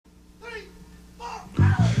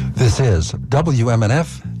This is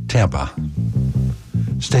WMNF Tampa.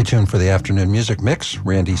 Stay tuned for the afternoon music mix.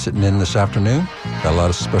 Randy sitting in this afternoon. Got a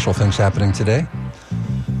lot of special things happening today.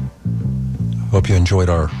 Hope you enjoyed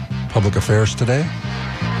our public affairs today.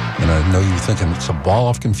 And I know you're thinking it's a ball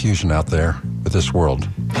of confusion out there with this world.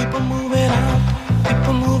 People moving out,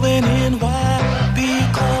 people moving in. Why?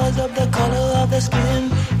 Because of the color of their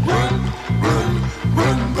skin. Run, run,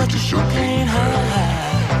 run, but you sure can't hide.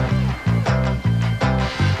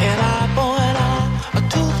 An eye for an eye, a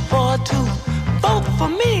tooth for a tooth. Vote for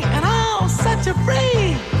me and I'll set you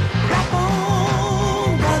free. Rap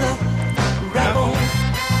on, brother, rap on.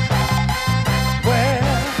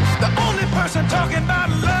 Well, the only person talking about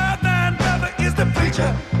love and brother is the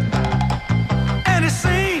preacher. And it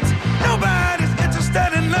seems nobody's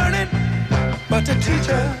interested in learning but the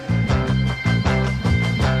teacher.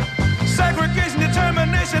 Segregation,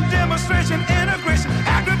 determination, demonstration, integration,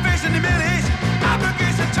 aggravation, humiliation,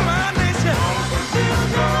 obligation to our nation.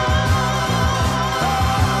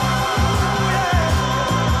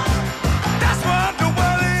 That's what the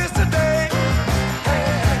world is today.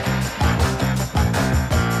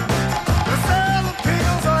 The sale of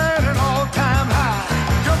pills are at an all-time high.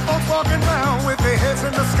 Young folks walking around with their heads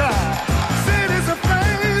in the sky. Cities of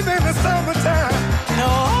flame in the summertime.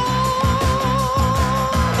 No,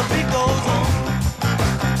 the beat goes on.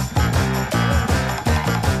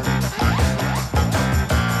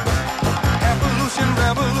 Evolution,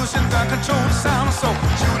 revolution, gun control, the sound of soul.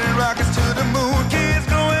 Shooting rockets to the moon, kids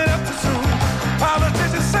growing up too soon.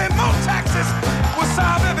 Politicians say more taxes will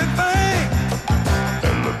solve everything.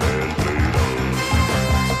 And the band played on.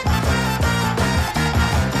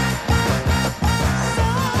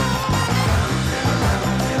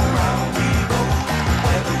 Round and around we go.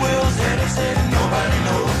 Where the world's headed, said nobody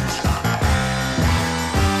knows.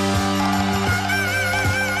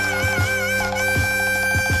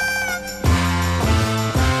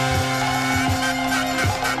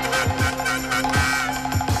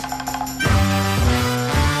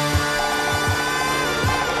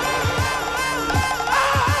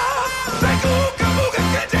 Like ooga booga,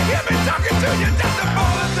 can't you hear me talking to you? Just a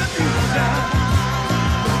ball of the future.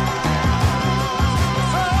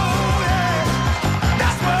 Oh yeah,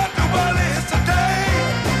 that's what the world is today.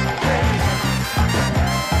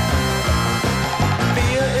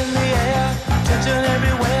 Fear in the air, tension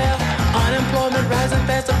everywhere. Unemployment rising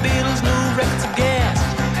fast, the Beatles' new records of gas.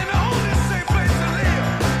 And the only safe place to live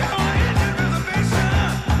is on an Indian reservation.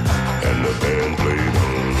 And the band played on.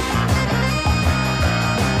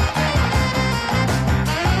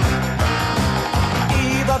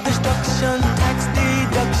 Eve of destruction, tax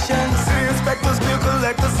deduction. City inspectors, bill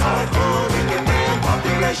collectors, hardcore man,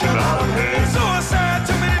 population out of hand. Suicide,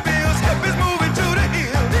 too many bills, hippies moving to the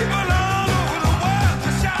hill. People all over the world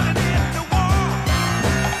are shouting in the war.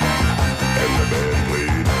 And the band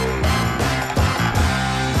played on.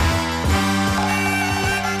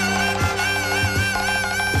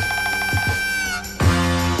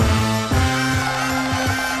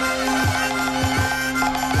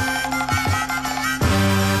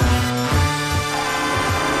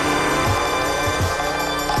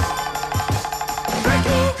 Like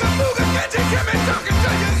ooga booga, can't you hear me talking to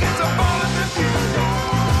you? It's a ball of the future.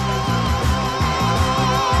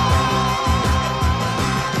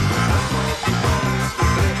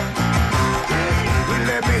 Well,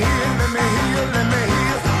 let me hear, let me hear, let me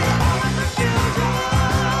hear.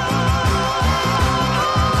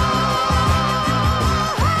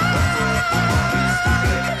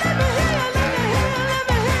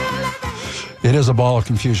 It is a ball of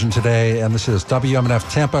confusion today, and this is WMNF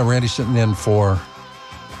Tampa. Randy sitting in for,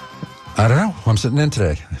 I don't know, I'm sitting in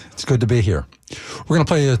today. It's good to be here. We're going to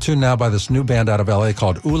play a tune now by this new band out of L.A.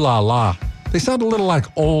 called Ooh La La. They sound a little like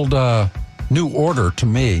old New Order to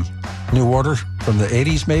me. New Order from the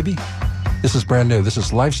 80s, maybe? This is brand new. This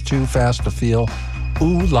is Life's Too Fast to Feel.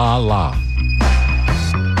 Ooh La La.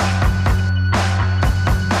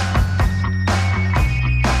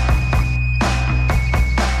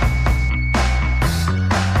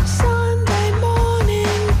 Sunday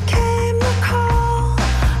morning came the call.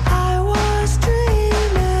 I was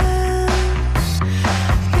dreaming.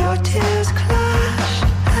 Your tears clashed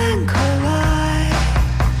and collide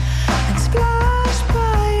and splashed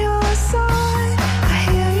by your side. I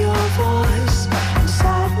hear your voice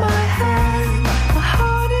inside my head. My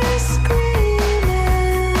heart is screaming.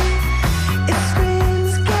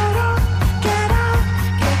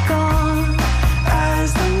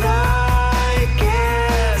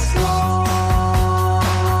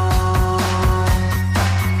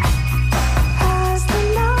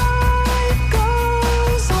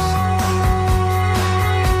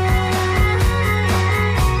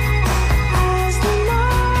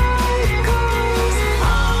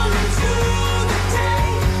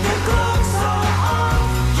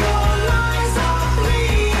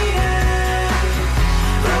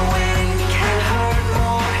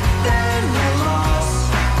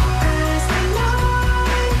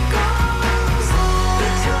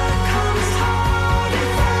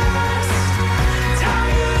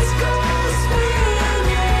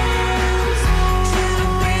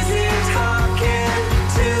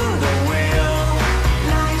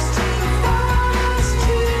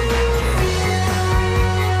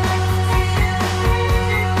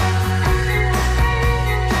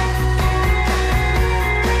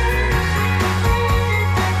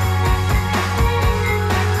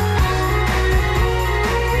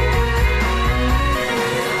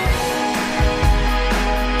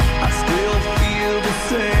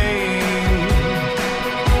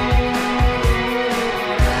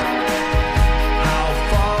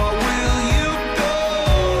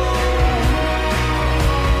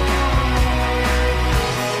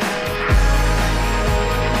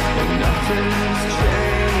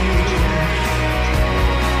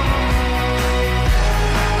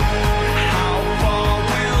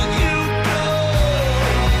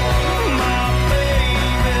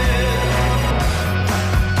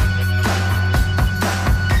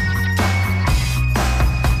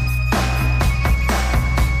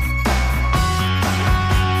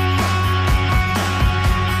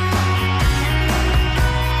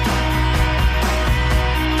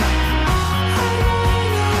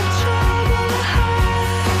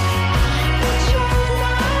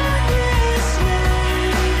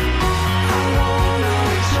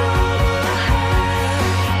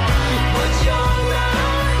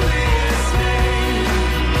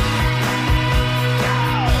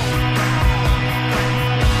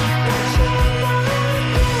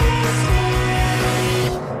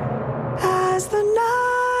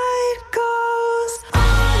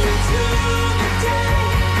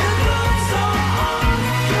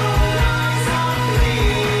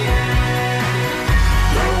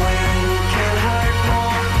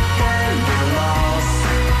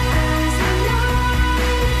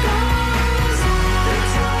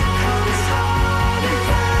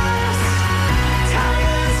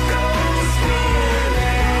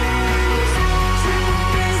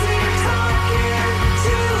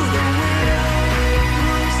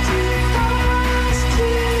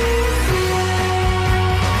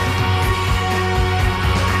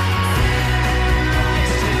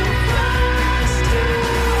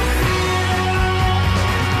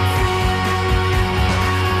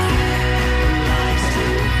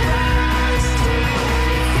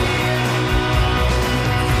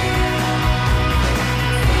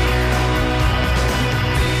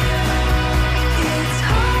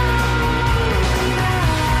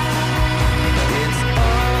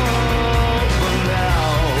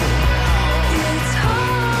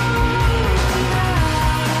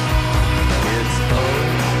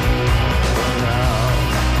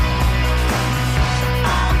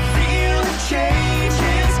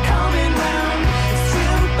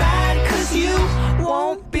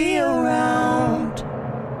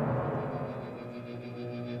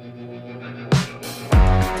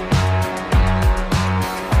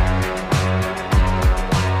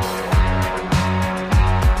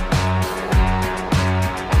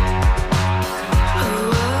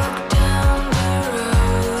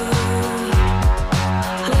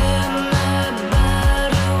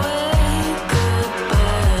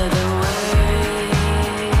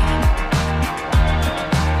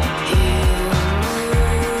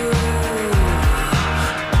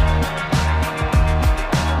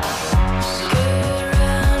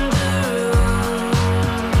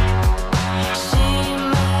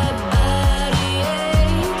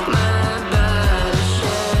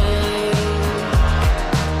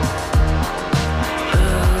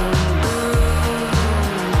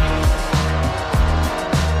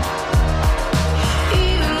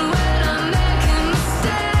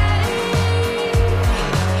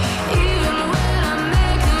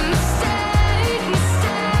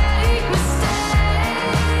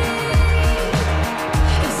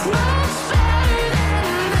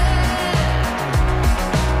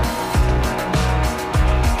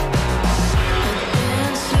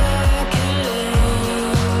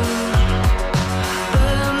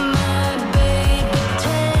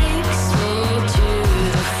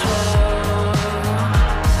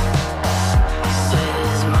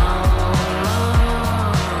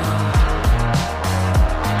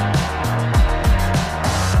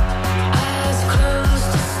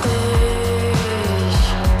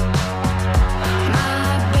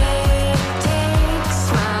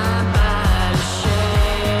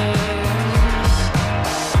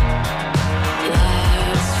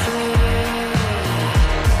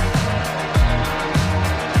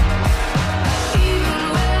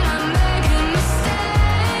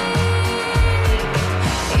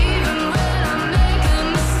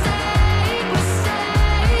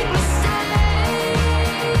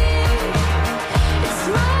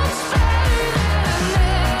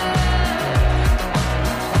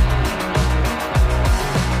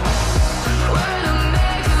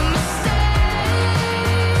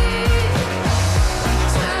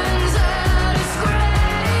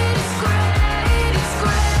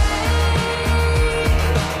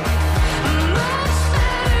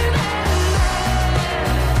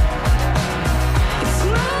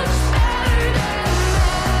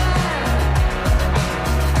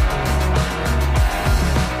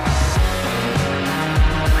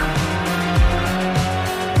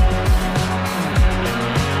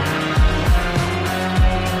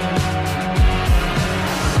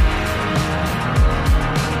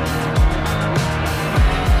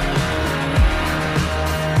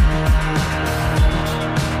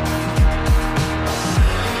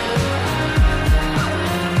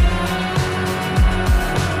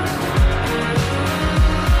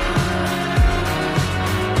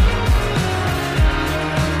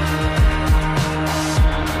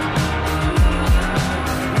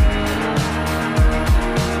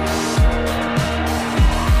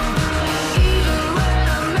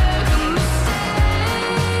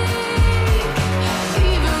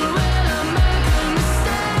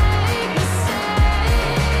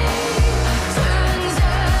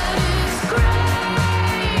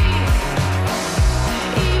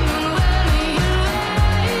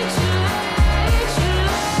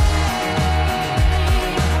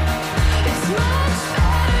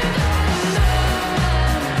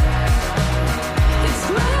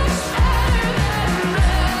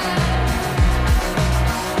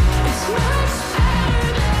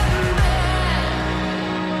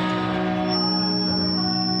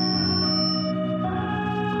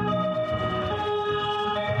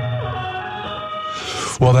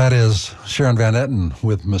 Well, that is Sharon Van Etten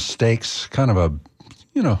with Mistakes, kind of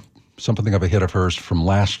a, something of a hit of hers from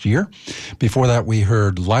last year. Before that, we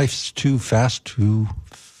heard Life's Too Fast to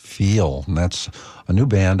Feel, and that's a new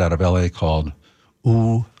band out of L.A. called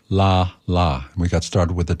Ooh La La. And we got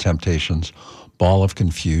started with The Temptations, Ball of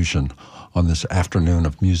Confusion, on this afternoon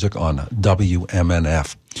of music on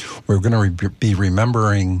WMNF. We're going to be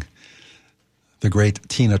remembering the great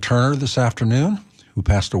Tina Turner this afternoon, who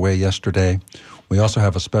passed away yesterday. We also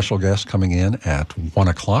have a special guest coming in at 1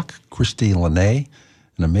 o'clock, Christy Lene,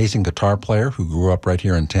 an amazing guitar player who grew up right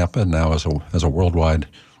here in Tampa and now has a worldwide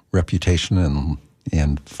reputation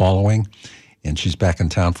and following. And she's back in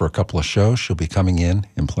town for a couple of shows. She'll be coming in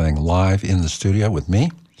and playing live in the studio with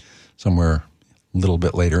me somewhere a little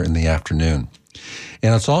bit later in the afternoon.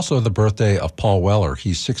 And it's also the birthday of Paul Weller.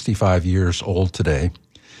 He's 65 years old today.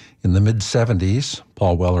 In the mid-'70s,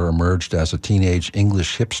 Paul Weller emerged as a teenage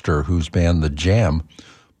English hipster whose band The Jam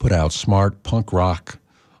put out smart punk rock,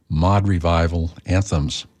 mod revival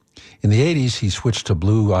anthems. In the 80s, he switched to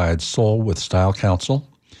blue-eyed soul with Style Council,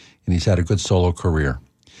 and he's had a good solo career.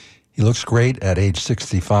 He looks great at age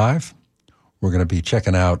 65. We're going to be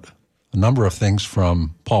checking out a number of things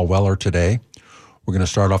from Paul Weller today. We're going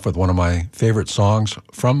to start off with one of my favorite songs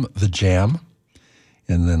from The Jam,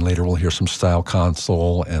 and then later we'll hear some Style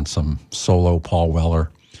Council and some solo Paul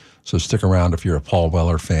Weller. So stick around if you're a Paul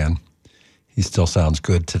Weller fan. He still sounds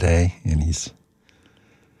good today, and he's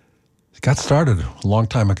got started a long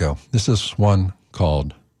time ago. This is one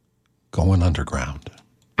called Going Underground.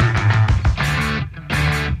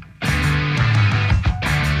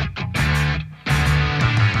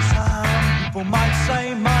 People might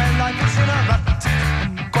say my life is in a rut.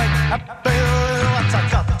 I'm quite happy with what I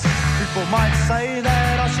got. People might say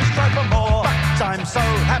that I should strive for more, but I'm so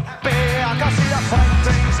happy I can see the fine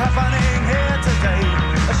things happening here today.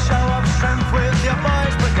 A show of strength with your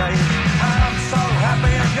boys brigade. And I'm so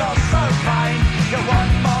happy and you're so fine. You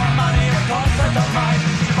want more money, of course I don't mind.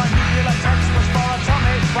 My new text was for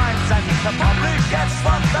atomic crimes, and the public gets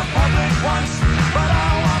what the public wants. But I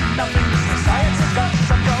want nothing society got.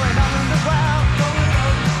 I'm going underground.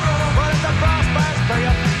 But if the brass bands play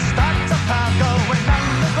up, start to pound, going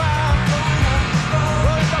underground.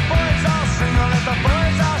 Well, if the boys all sing, or if the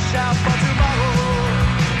boys all shout for tomorrow.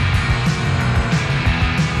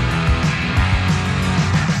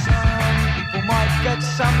 Some people might get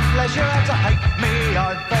some pleasure out to hate me.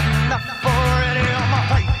 I've had enough already on my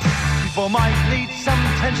plate. People might need some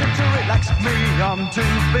tension to relax me. I'm too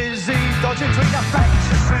busy dodging between the facts.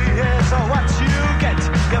 You see, here's what you get.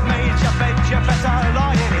 You've made your bed, you better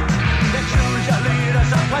lie in it. You choose your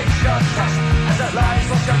leaders and place your trust. As it lies,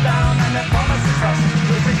 wash you down and their promises rust.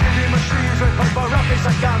 With the killing machines with paper, rockets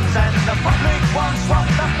and guns. And the public wants what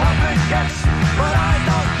the public gets. But I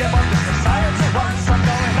don't give what the society wants. I'm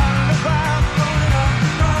going underground.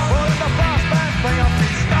 Well, if the brass band play up,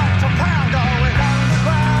 start to pound. Going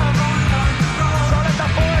underground. So let the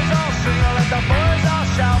boys all sing, or let the boys all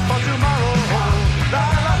shout for tomorrow. La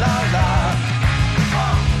la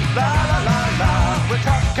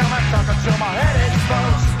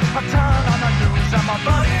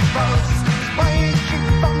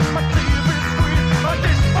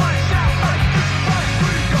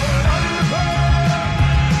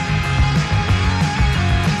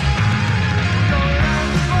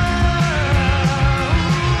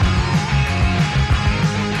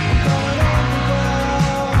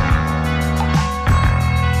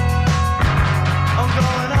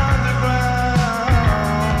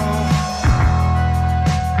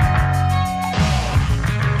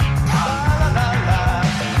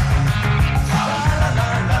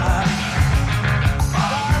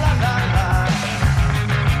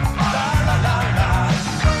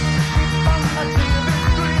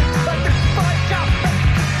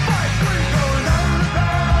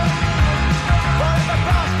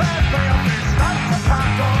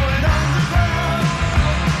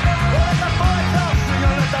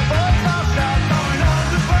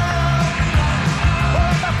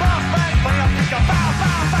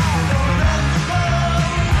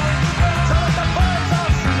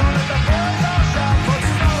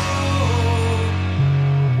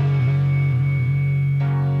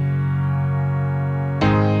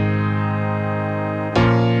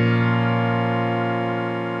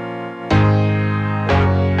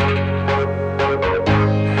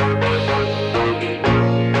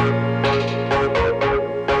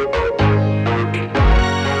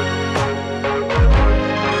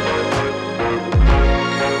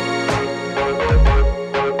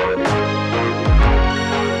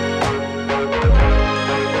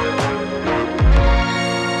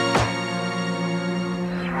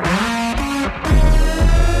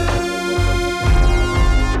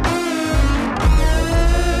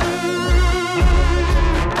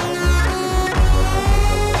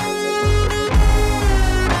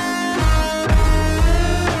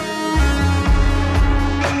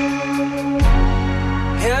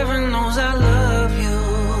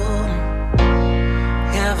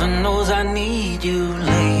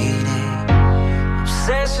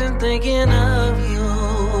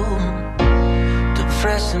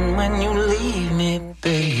happen when you leave me,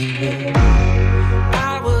 baby.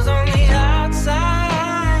 I was on the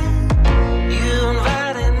outside, you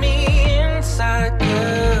invited me inside,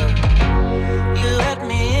 girl. You let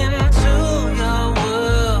me into your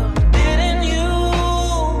world, didn't you?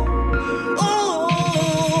 Ooh,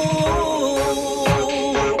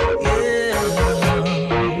 yeah.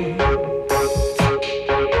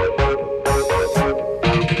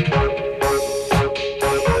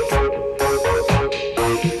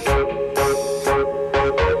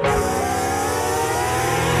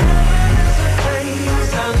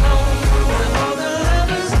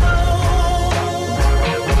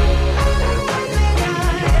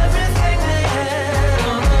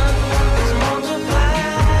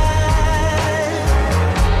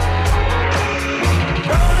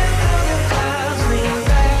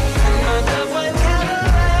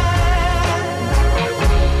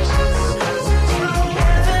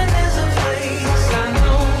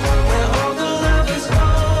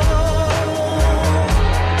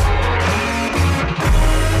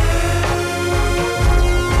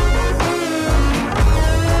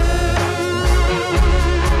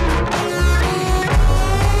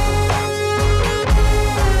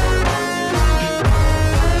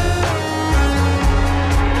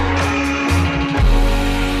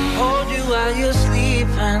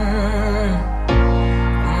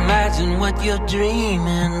 You're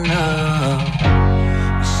dreaming of.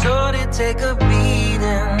 Sure to take a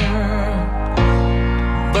beating,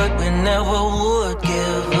 but we never would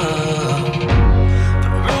give up. The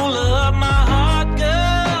ruler of my heart,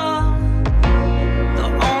 girl, the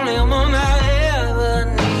only one I ever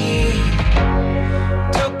need.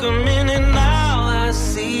 Took a minute, now I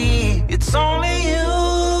see it's only you.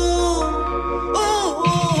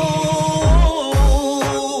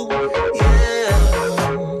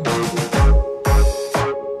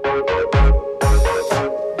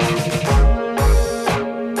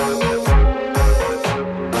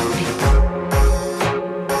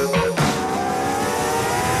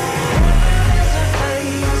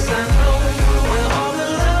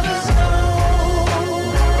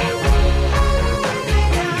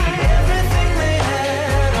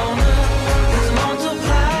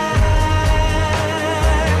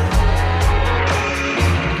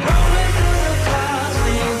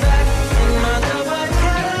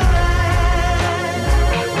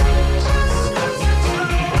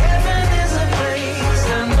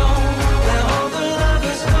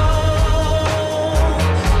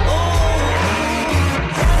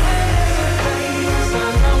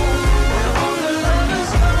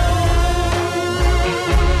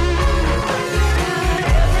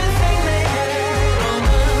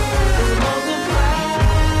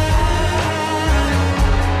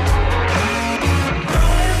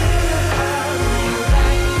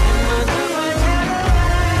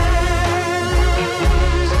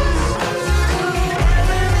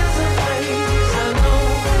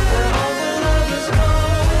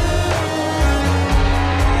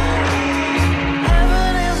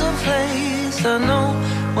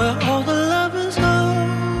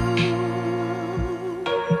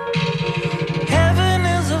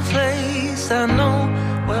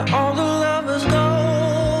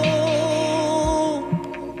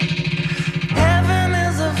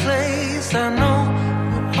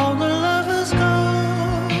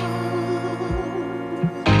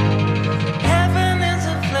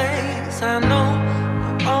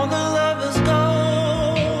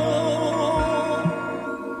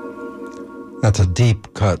 That's a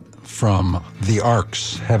deep cut from The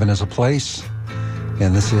Arcs, Heaven is a Place.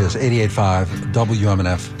 And this is 88.5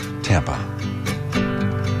 WMNF Tampa.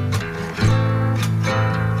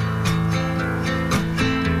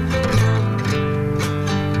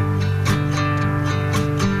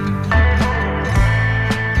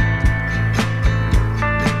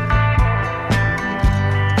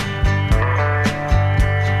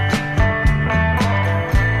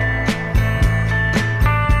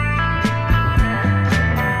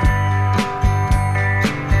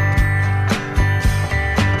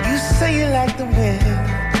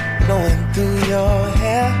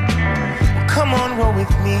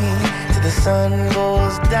 Sun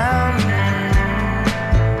goes down.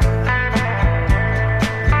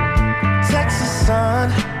 Texas sun.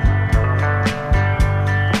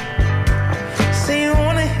 Say you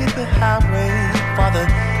wanna hit the highway for the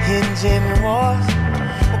engine roars.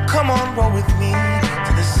 Well, come on, roll with me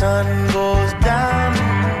till the sun goes down.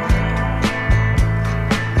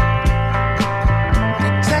 The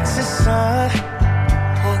Texas sun.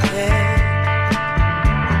 Oh yeah.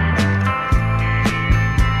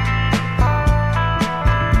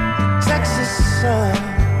 Sun.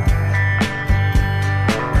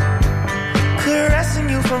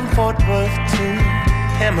 Fort Worth to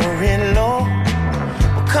Amarillo.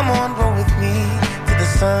 Well, come on, roll with me to the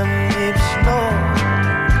sun dips low.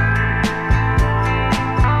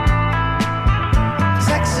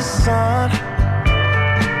 Texas sun.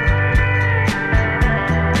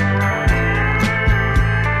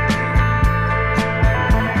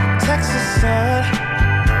 Texas sun,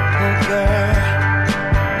 oh girl.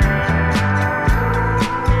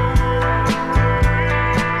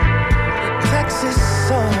 Texas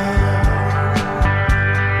sun.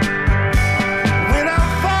 When I'm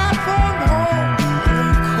far from home and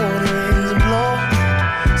the cold winds blow,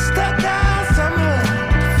 stuck out somewhere,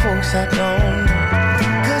 folks I don't know.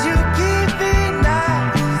 'Cause you keep me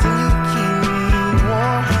nice and you keep me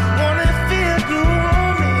warm. Wanna feel you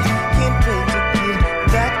on me, can't wait to get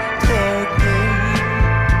back there again.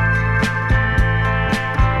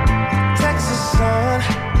 Texas sun.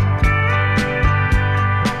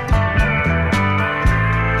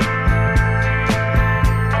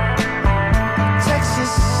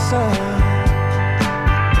 Texas sun.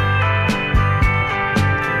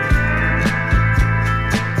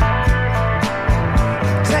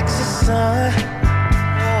 Texas sun.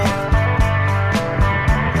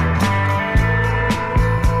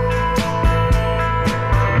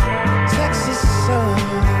 Texas sun.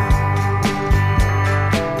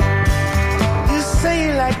 You say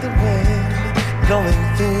you like the wind blowing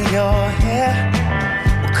through your hair.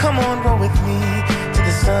 Well, come on, roll with me till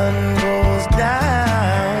the sun goes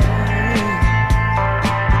down.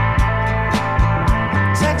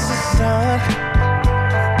 Texas sun.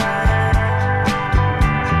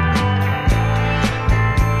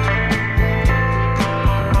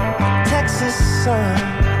 Texas sun.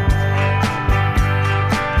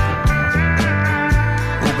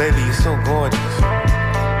 Oh, baby, you're so gorgeous.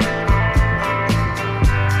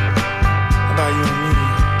 How about you and me?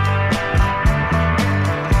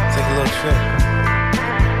 Take a little trip.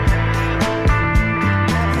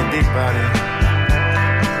 In the big body.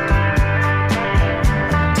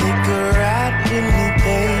 Take a ride with me,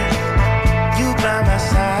 babe. You by my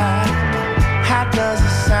side. How does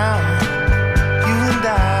it sound? You and I.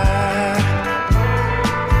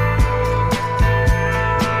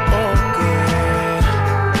 Oh, girl.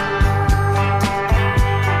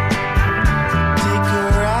 Take a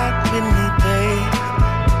ride with me, babe.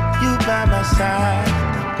 You by my side.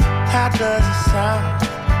 How does it sound?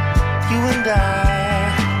 You and I.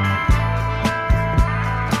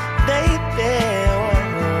 Baby, oh.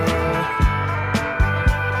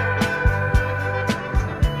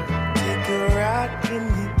 Take a ride with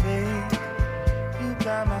me, babe. You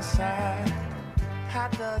by my side. How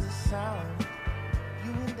does it sound?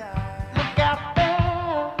 You and I. Look out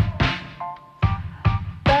there.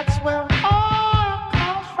 That's where oil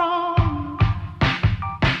comes from.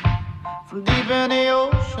 From deep in the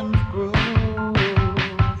ocean's groove.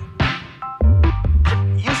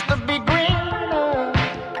 Used to be greener.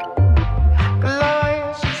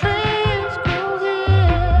 Glorious trees grew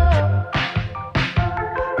here.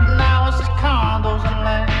 Now it's just condos and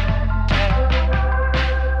land.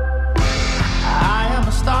 I am a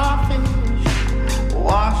starfish,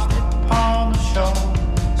 washed upon the shore,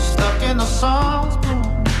 stuck in the sun's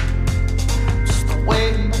bloom, just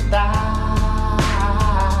waiting to die.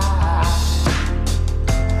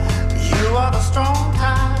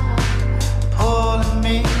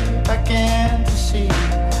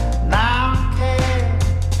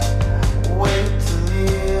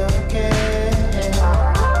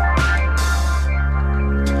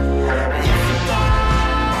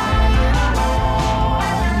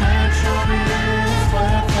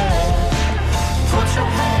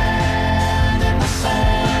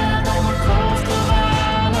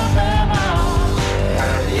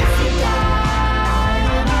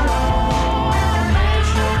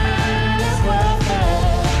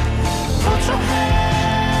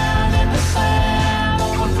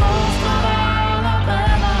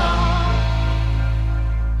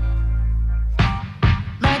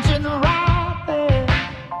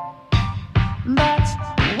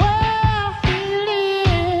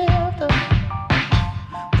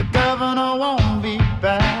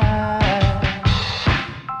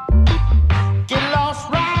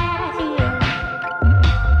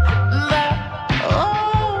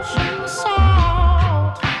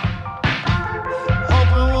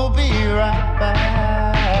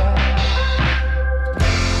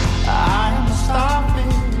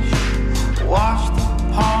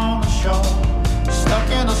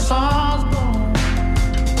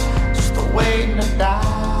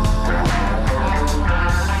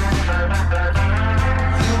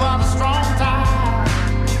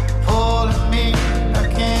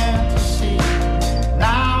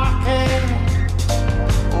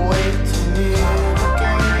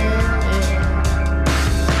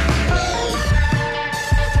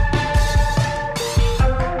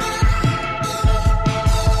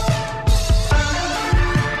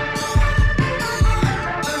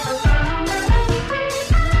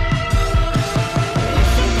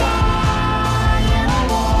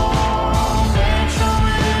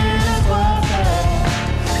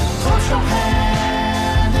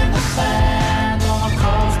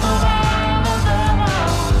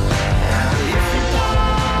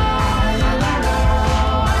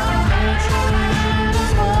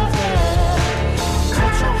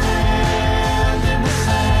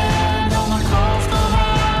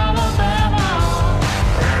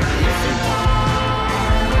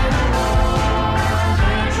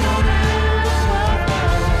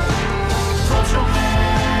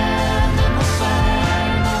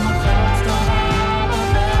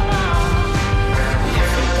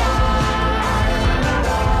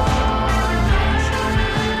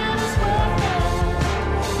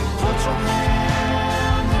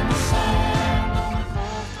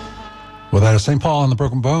 St. Paul and the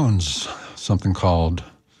Broken Bones, something called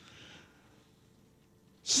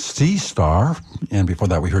Sea Star. And before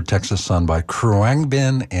that, we heard Texas Sun by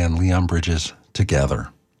Khruangbin and Leon Bridges together.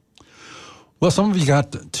 Well, some of you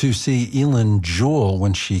got to see Elin Jewell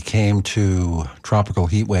when she came to Tropical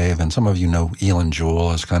Heatwave, and some of you know Elin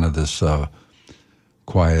Jewell as kind of this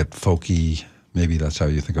quiet, folky, maybe that's how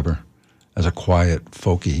you think of her, as a quiet,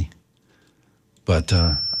 folky. But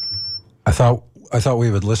I thought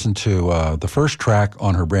we would listen to the first track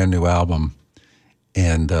on her brand new album,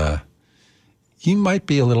 and you might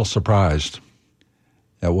be a little surprised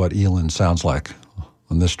at what Elin sounds like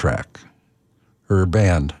on this track. Her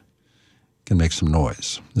band can make some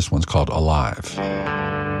noise. This one's called Alive.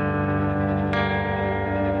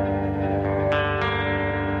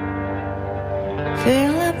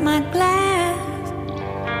 Fill up my glass,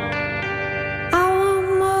 I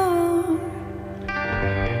want more.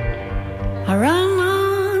 I run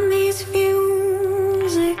on these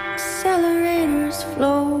fumes, accelerators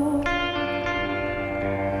flow.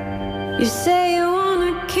 You say you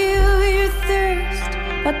wanna kill your thirst,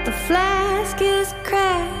 but the flask is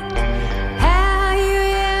cracked. How you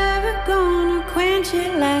ever gonna quench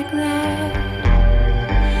it like that?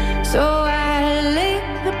 So I lick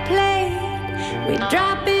the plate, we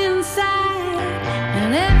drop inside,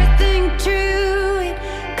 and everything true, it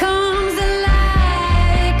comes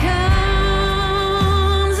alive, it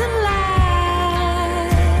comes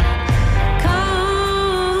alive,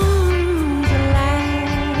 comes alive,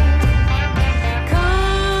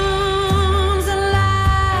 comes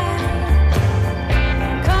alive,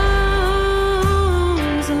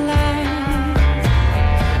 comes alive.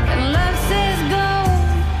 And love says go,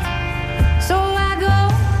 so I go.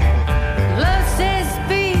 Love says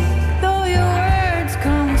speak, though your words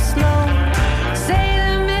come slow. Say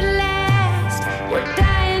them at last, we're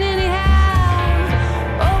dying anyhow.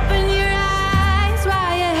 Open your eyes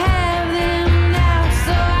while you have them now.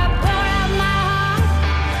 So I pour out my heart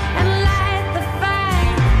and light the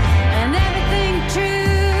fire, and everything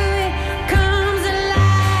true, it comes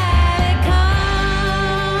alive, it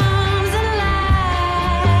comes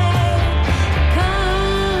alive,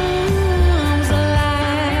 comes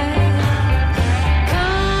alive,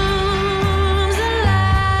 comes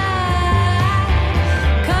alive,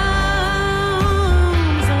 comes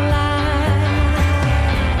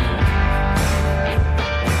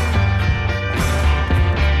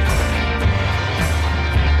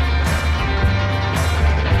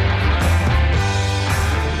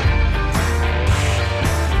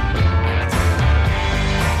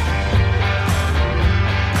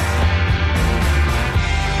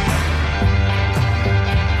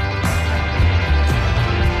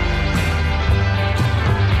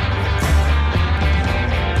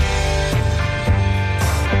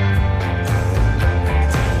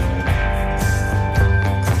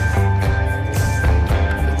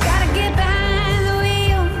You gotta get behind the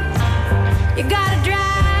wheel, you gotta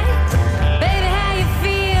drive. Baby, how you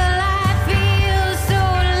feel? I feel so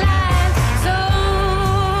alive, so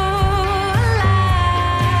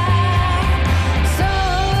alive, so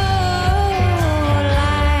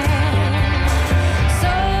alive,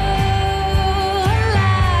 so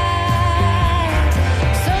alive,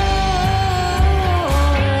 so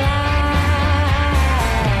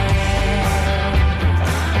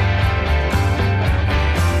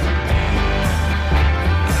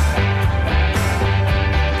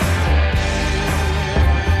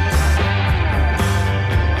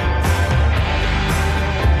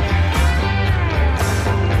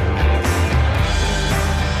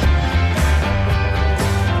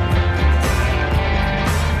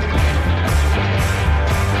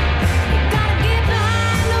gotta get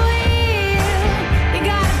behind the wheel, you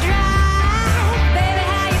gotta drive. Baby,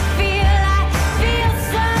 how you feel? I feel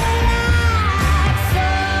so alive, so alive, so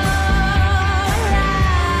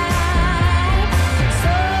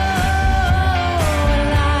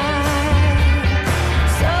alive,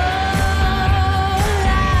 so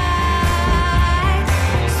alive,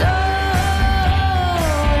 so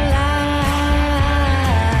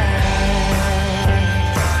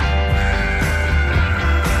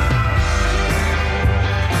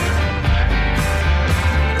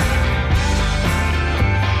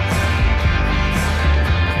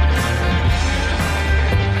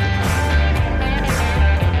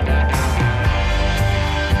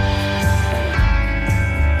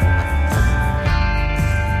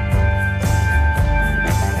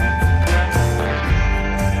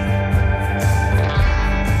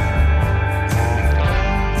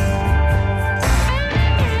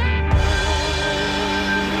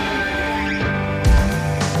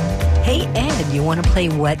Hey, Ed, you want to play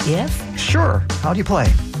What If? Sure. How do you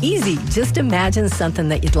play? Easy. Just imagine something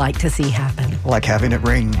that you'd like to see happen. Like having it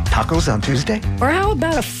rain tacos on Tuesday? Or how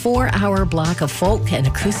about a 4-hour block of folk and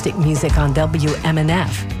acoustic music on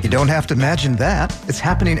WMNF? You don't have to imagine that. It's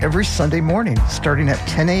happening every Sunday morning, starting at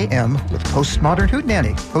 10 a.m. with Postmodern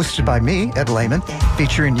Hootenanny, hosted by me, Ed Lehman,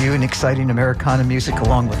 featuring you in exciting Americana music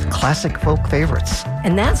along with classic folk favorites.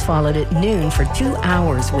 And that's followed at noon for 2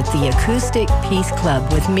 hours with the Acoustic Peace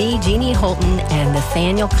Club with me, Jeannie Holton, and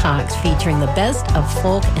Nathaniel Cox, featuring the best of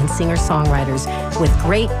folk and singer-songwriters with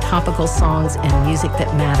great topical songs and music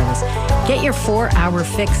that matters. Get your 4-hour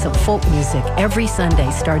fix of folk music every Sunday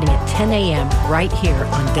starting at 10 a.m. right here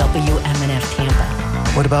on WMNF Tampa.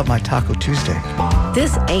 What about my Taco Tuesday?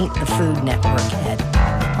 This ain't the Food Network, Ed.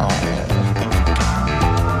 Oh.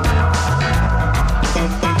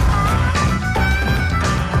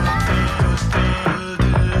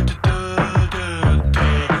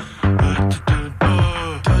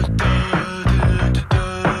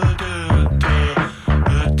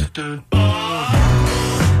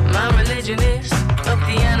 My religion is a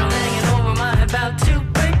piano hanging over my head, about to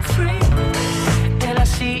break free, and I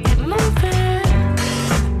see it moving.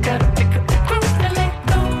 Gotta pick up the groove and let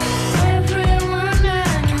go. Everyone I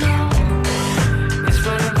know is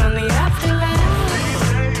running from the afterlife.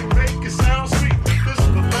 Make it sound sweet. This is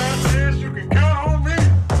the last chance you can count on me. 1,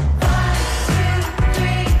 2,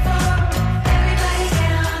 3, 4. Everybody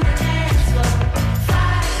get on the dance floor.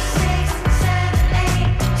 5, 6, 7,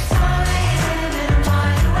 8. It's 4 a.m. and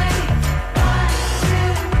wide awake. 1,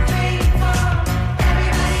 2, 3, 4.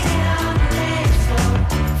 Everybody get on the dance floor.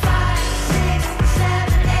 5, 6,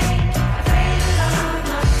 7, 8. I praise the Lord,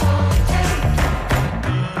 my soul to take.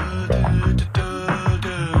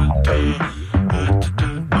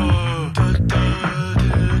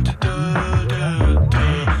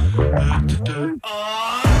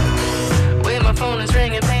 When my phone is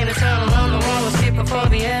ringing, paint is down on the wall, I'll skip before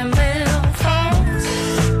the anvil falls.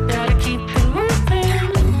 Gotta keep it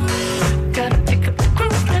moving. Gotta pick up the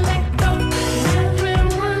groove and let go.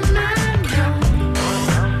 Everyone I know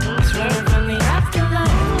is running from the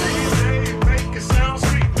afterlife. Make it sound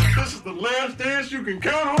sweet. This is the last dance you can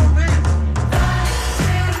count on me. 1,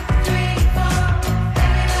 2, 3, 4.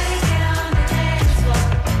 Everybody get on the dance floor.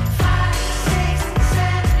 5, 6,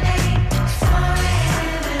 7, 8. It's 4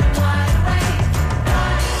 a.m. and wide awake.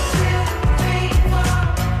 1, 2, 3, 4.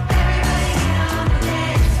 Everybody get on the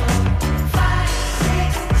dance floor. 5,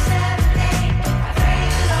 6, 7, 8. I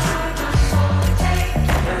praise the Lord, my soul to take.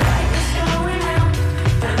 The light is going out.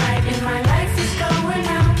 The light in my life is going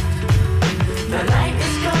out. The light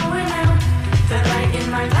is going out. The light in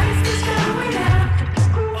my life is going out.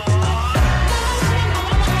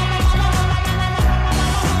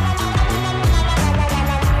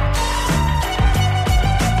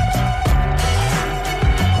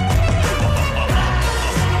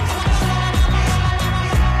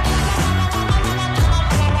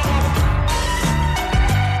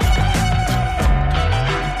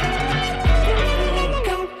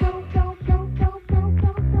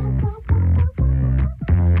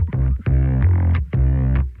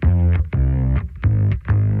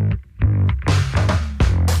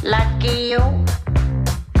 Lucky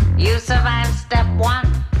you survived step 1.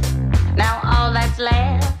 Now all that's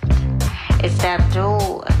left is step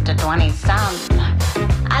 2 to 20-some.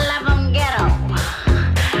 I love 'em ghetto,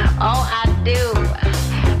 oh I do,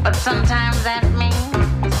 but sometimes that means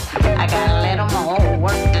I got a little more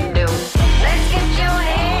work to do. Let's get your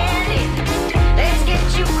head in, let's get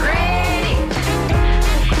you credit.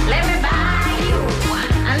 Let me buy you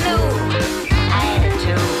a new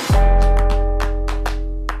attitude.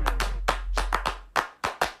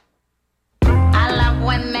 I love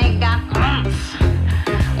when they got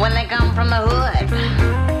when they come from the hood.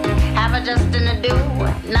 Have a just in the do.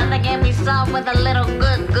 Nothing can be solved with a little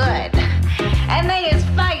good. And they is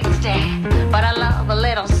feisty, but I love a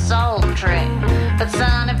little soul trick. But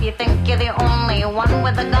son, if you think you're the only one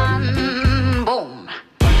with a gun, boom.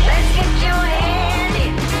 Let's get your head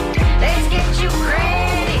in. Let's get you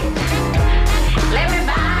credit. Let me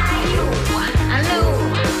buy you a new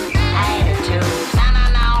attitude.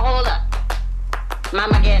 Now, hold up.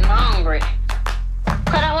 Mama getting hungry.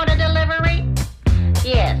 Could I order delivery?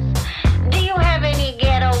 Yes. Do you have any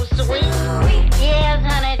ghetto sweets? Yes,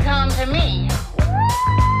 honey, come to me.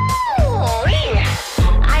 Ooh, yeah.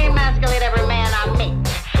 I emasculate every man I meet.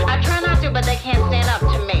 I try not to, but they can't stand up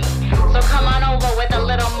to me.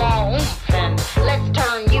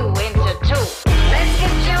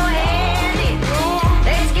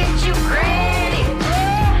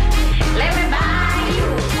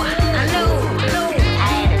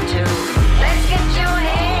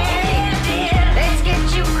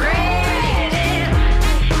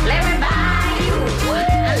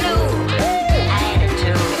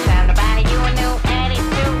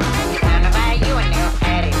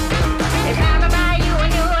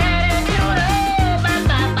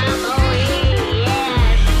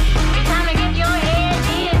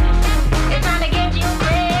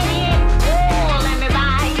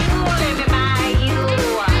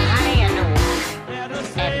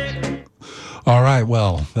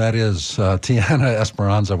 well. That is Tiana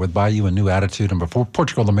Esperanza with Bayou and New Attitude, and before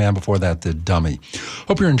Portugal the Man before that did Dummy.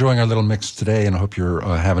 Hope you're enjoying our little mix today, and I hope you're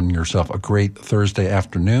having yourself a great Thursday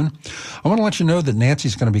afternoon. I want to let you know that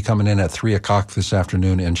Nancy's going to be coming in at 3 o'clock this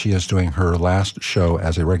afternoon, and she is doing her last show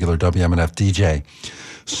as a regular WMNF DJ.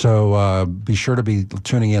 So be sure to be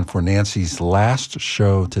tuning in for Nancy's last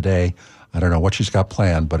show today. I don't know what she's got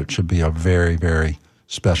planned, but it should be a very, very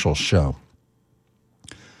special show.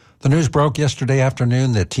 The news broke yesterday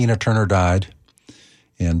afternoon that Tina Turner died,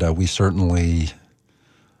 and we certainly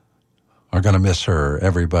are going to miss her.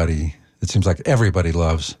 Everybody, it seems like everybody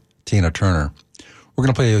loves Tina Turner. We're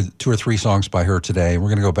going to play 2 or 3 songs by her today. We're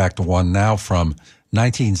going to go back to one now from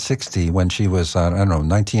 1960 when she was,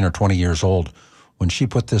 19 or 20 years old, when she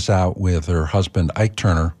put this out with her husband, Ike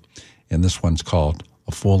Turner, and this one's called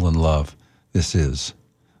A Fool in Love. This is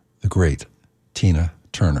the great Tina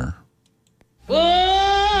Turner.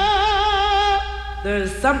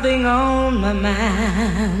 There's something on my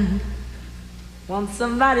mind. Won't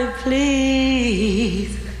somebody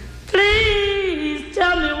please, please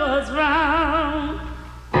tell me what's wrong?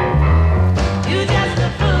 You just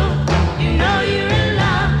a fool, you know you're in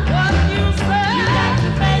love. What you say? You got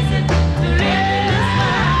to face it, to live in the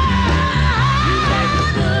smile. You take the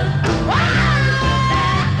good,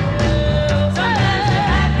 sometimes you're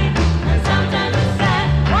happy, and sometimes you're sad.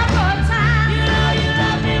 One more time, you know you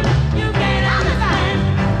love him, you can't understand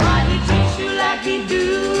why he treats you like he do,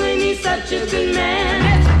 and he's such a good man.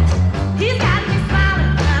 He's got me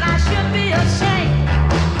smiling, and I should be ashamed.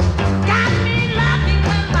 Got me laughing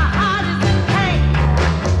when my heart is in pain.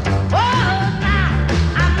 Oh, now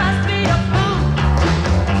I must be a fool,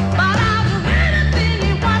 but I'll do anything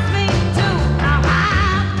he wants me to. Now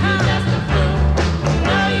you're just a fool, you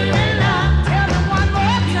know you're in love. Tell me one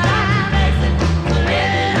more time. You gotta face it, to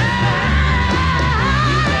live in the smile.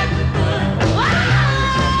 You take the good,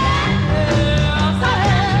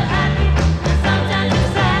 sometimes you're happy, and sometimes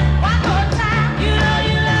you're sad. One more time. You know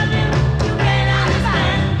you love him, you can't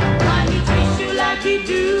understand why he treats you like he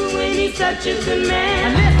do, when he's such a good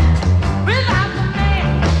man. Listen, without the man,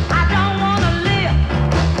 I don't wanna live.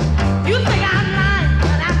 You think I'm lying,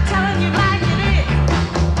 but I'm telling you like it is.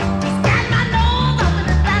 He's got my nose open,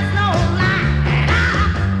 and that's no lie. And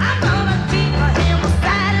I'm gonna keep him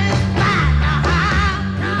satisfied.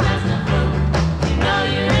 You're just a fool, you know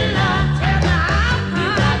you're in love. Tell me how you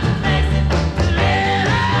got to face it, to live in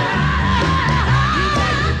the smile. You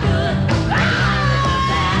take the good,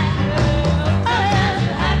 sometimes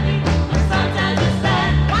you're happy, and sometimes you're sad.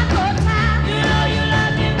 One more time, you know you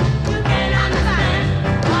love him, you can't understand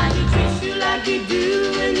why he treats you like he do,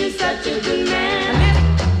 and he's such a good man.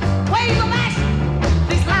 Ways of action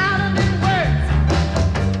speaks louder than words.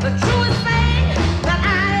 The truest thing that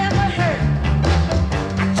I ever heard.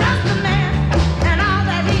 I trust the man and all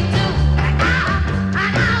that he do.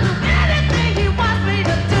 I'll do anything he wants me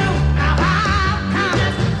to do. Now you're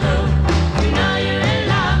just a fool, you know you're in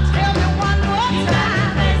love. Tell me one more time. You gotta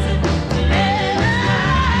face it, to live in the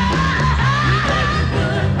smile. You take the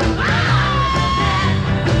good,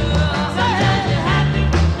 sometimes you're happy,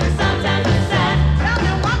 and sometimes you're sad. Tell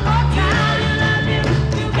me one more time. You know you love him,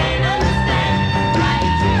 you can't understand why he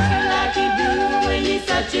treats you like he do, when he's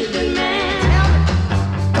such a good man.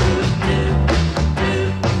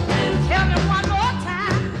 Tell me one more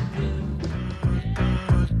time.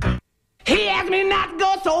 He asked me not to go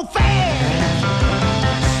so fast.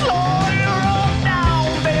 Slow your roll down,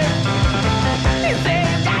 baby. He said,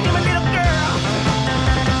 got him a little girl.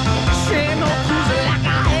 She ain't no cruiser like I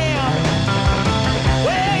am.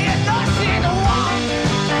 Well, you know she ain't the one.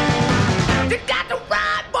 You got the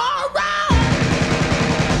right boy around.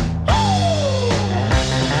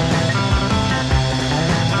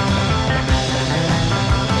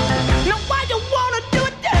 Now why you wanna do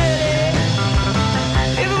it dirty?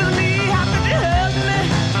 If it was me, how could you help me?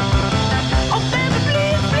 Oh baby,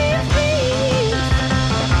 please, please, please.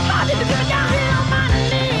 How did you get me down here on my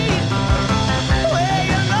knees? Well,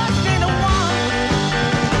 you know she ain't the one.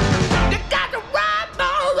 You got the right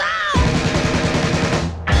boy around.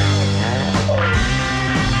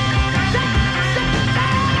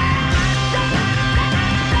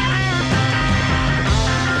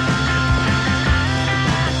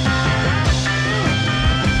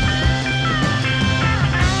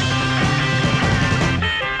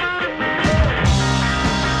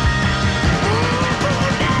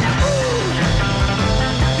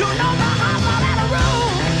 You know my heart's all out of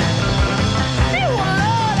room. You wanna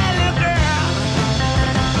love that little girl.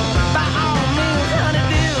 By all means, honey,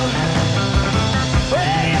 do.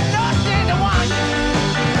 Well, you know she ain't the one.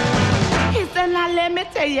 He said, now let me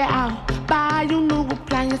tell you how. Buy you new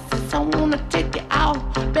appliances, I wanna take you out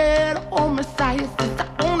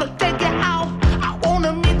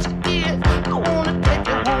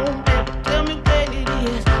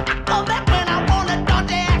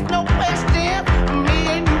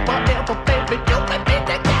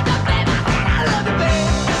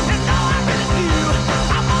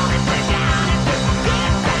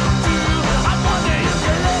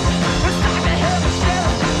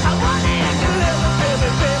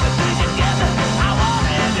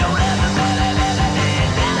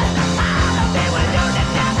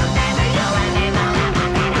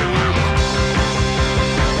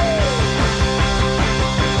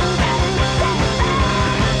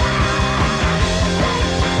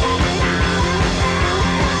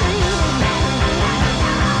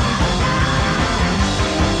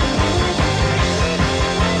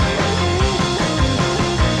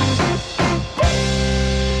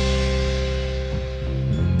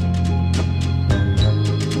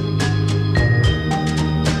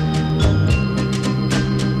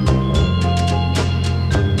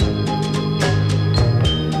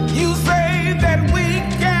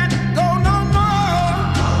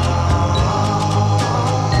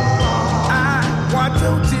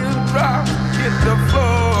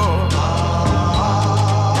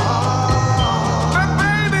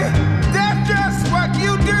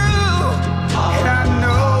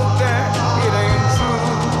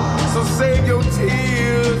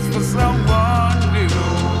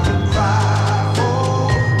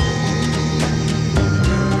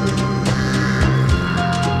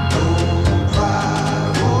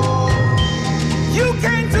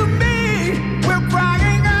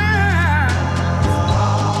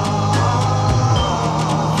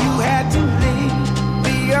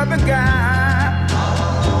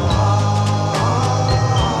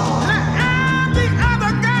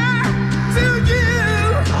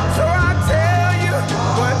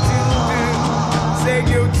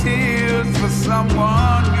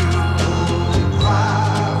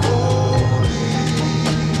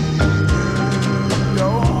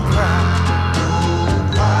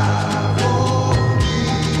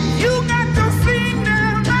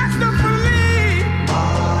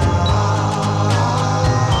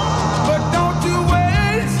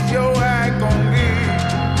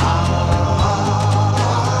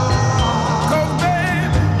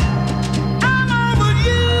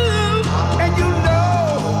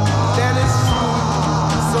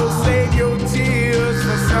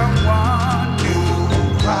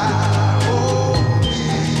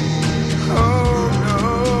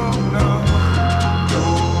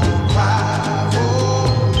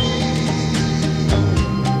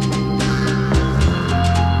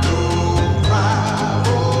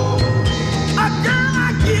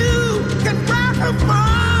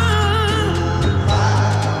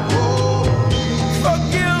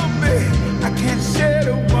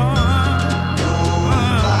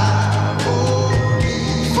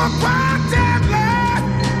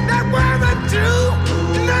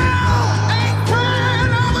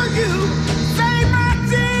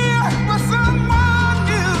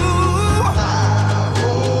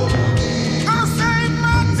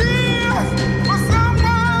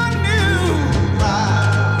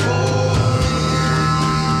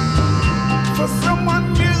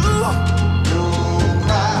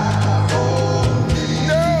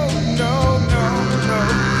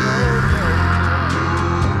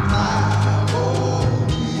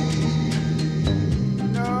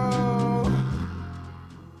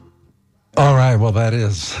All right, well, that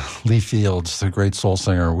is Lee Fields, the great soul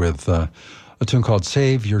singer, with a tune called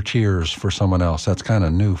Save Your Tears for Someone Else. That's kind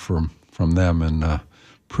of new from them, and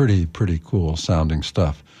pretty cool sounding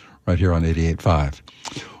stuff right here on 88.5.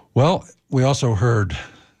 Well, we also heard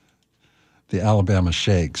the Alabama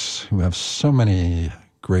Shakes, who have so many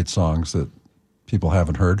great songs that people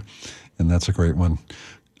haven't heard, and that's a great one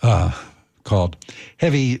called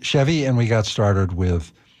Heavy Chevy, and we got started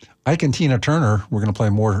with Ike and Tina Turner. We're going to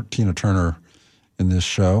play more Tina Turner in this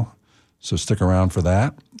show, so stick around for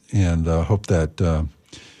that, and hope that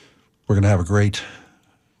we're going to have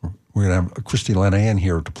we're going to have Christy Lennon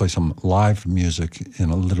here to play some live music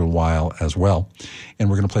in a little while as well,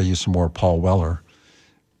 and we're going to play you some more Paul Weller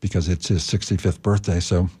because it's his 65th birthday,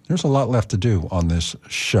 so there's a lot left to do on this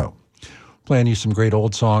show. Playing you some great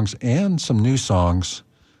old songs and some new songs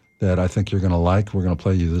that I think you're going to like. We're going to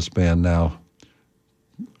play you this band now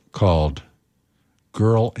called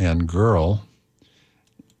Girl and Girl,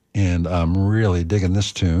 and I'm really digging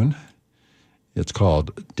this tune. It's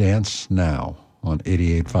called Dance Now on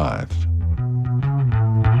 88.5.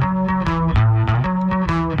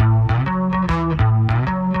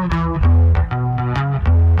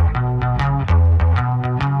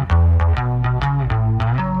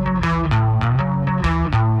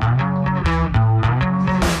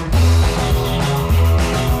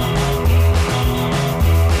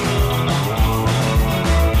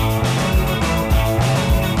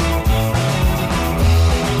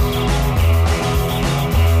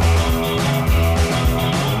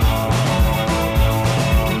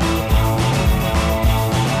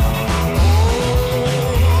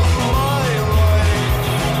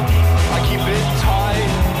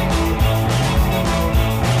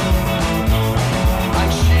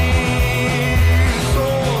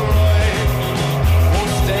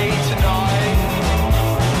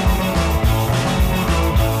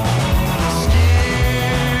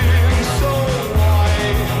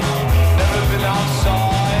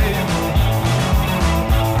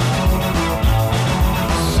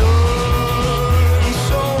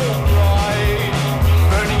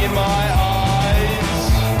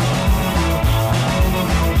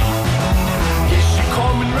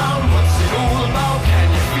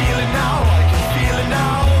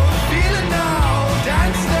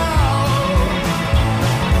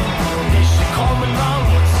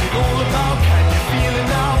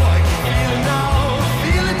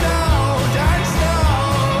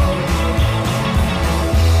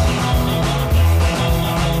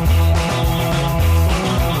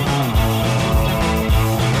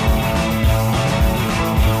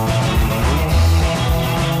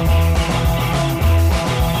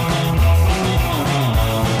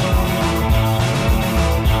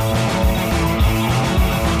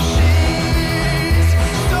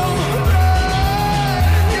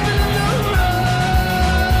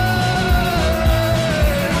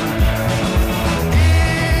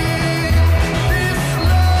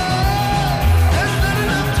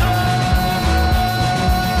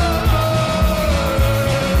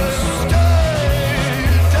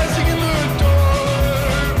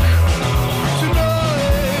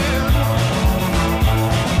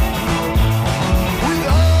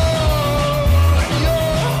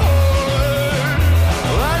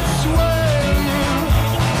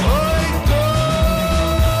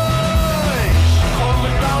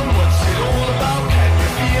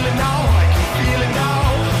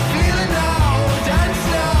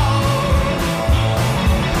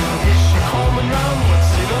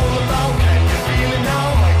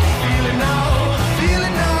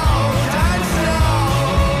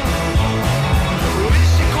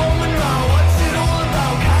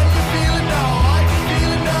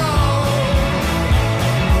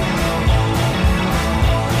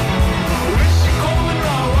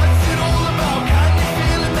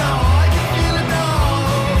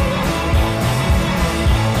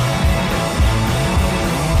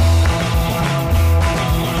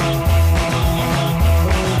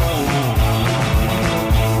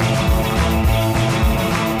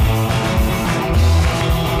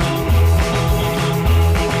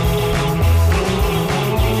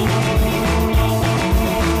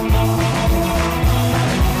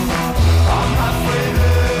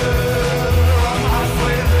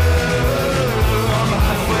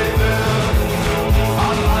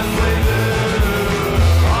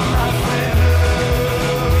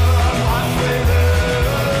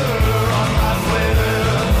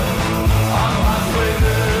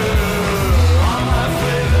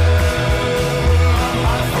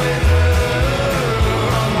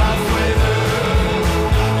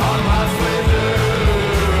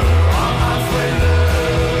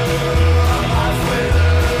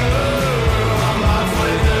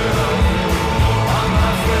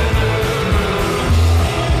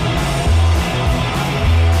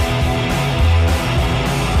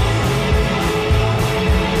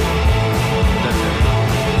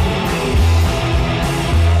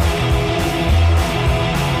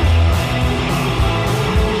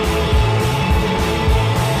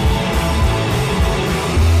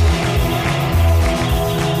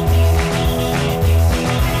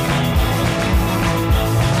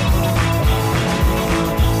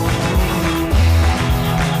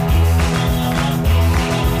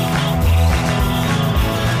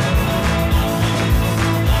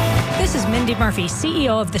 Wendy Murphy,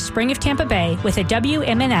 CEO of the Spring of Tampa Bay, with a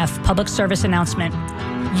WMNF public service announcement.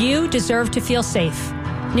 You deserve to feel safe.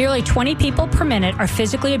 Nearly 20 people per minute are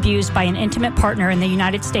physically abused by an intimate partner in the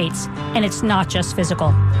United States, and it's not just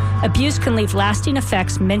physical. Abuse can leave lasting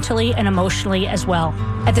effects mentally and emotionally as well.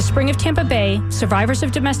 At the Spring of Tampa Bay, survivors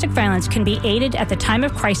of domestic violence can be aided at the time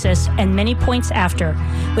of crisis and many points after,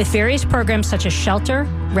 with various programs such as shelter,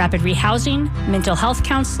 rapid rehousing, mental health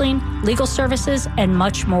counseling, legal services, and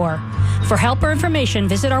much more. For help or information,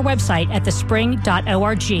 visit our website at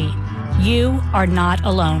thespring.org. You are not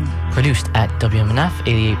alone. Produced at WMNF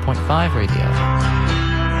 88.5 Radio.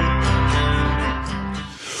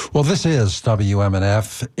 Well, this is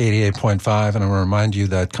WMNF 88.5, and I want to remind you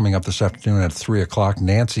that coming up this afternoon at 3 o'clock,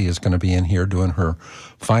 Nancy is going to be in here doing her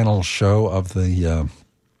final show of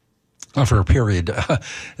her period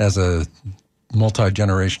as a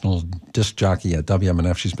multi-generational disc jockey at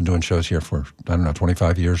WMNF. She's been doing shows here for,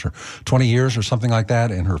 25 years or 20 years or something like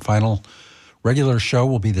that, and her final regular show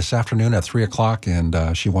will be this afternoon at 3 o'clock,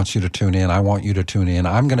 and she wants you to tune in. I want you to tune in.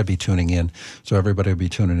 I'm going to be tuning in, so everybody will be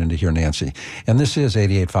tuning in to hear Nancy. And this is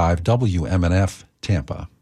 88.5 WMNF Tampa.